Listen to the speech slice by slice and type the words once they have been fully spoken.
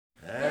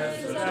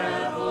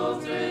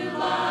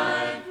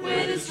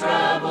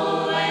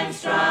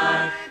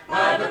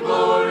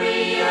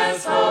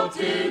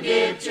to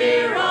give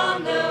cheer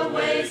on the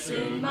way.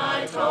 Soon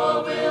my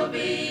toil will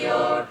be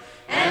o'er,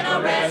 and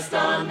I'll rest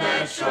on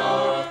that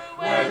shore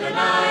where the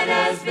night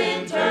has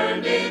been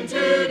turned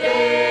into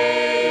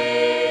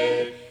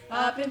day.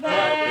 Up in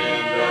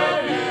Paradise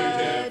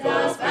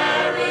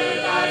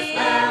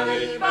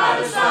Valley, by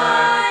the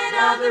side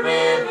of the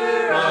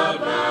river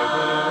of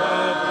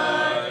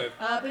life.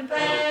 Up in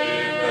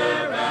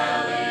Paradise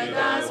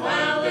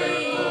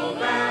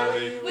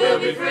Valley, we'll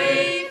be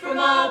free from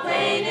all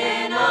pain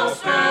and all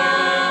strife.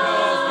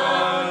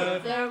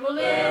 There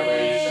we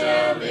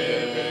shall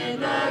live in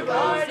the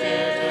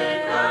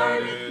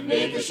garden,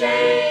 neath the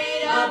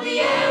shade of the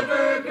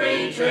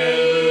evergreen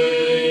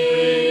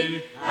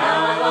tree.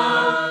 How I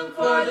long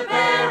for the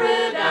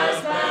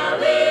Paradise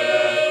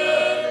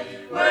Valley,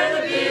 where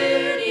the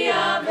beauty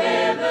of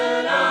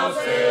heaven I'll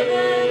see.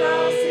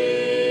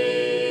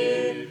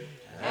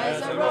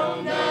 As I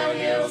roam the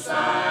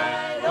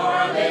hillside, or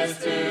I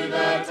listen to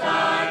the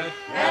tide,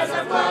 as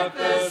I pluck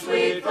the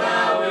sweet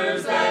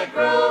flowers that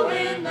grow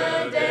in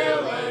the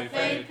dale, a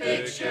faint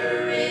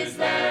picture is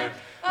there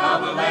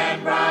of a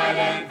land bright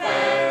and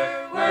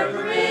fair, where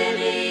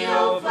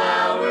perennial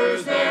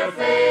flowers ne'er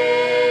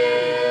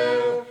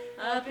fail.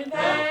 Up in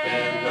Paradise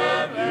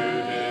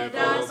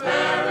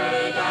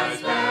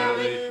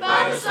Valley,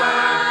 by the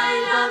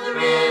side of the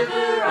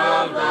river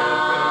of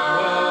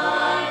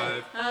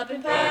life. Up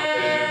in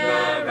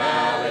Paradise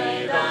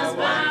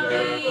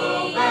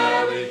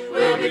Valley,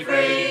 we'll be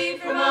free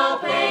from all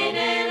pain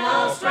and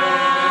all strife.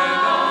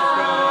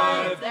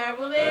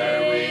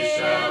 There we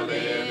shall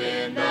live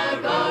in the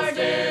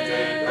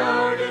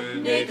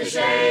garden, neath the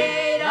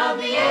shade of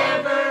the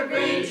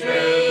evergreen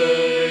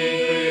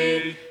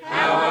tree.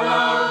 How I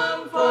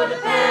long for the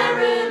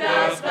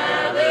Paradise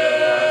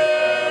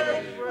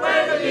Valley,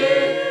 where the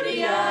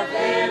beauty of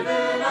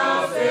heaven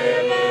I'll see.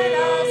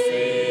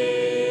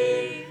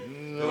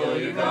 Though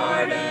your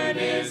garden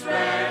is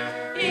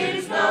rare, it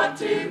is not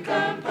to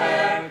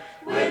compare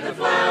with the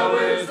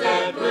flowers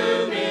that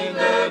bloom in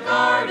the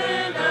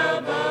garden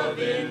above.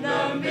 In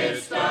the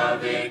midst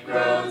of it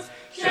grows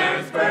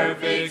Sharon's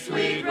perfect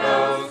sweet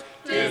rose.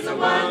 'Tis a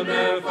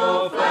wonderful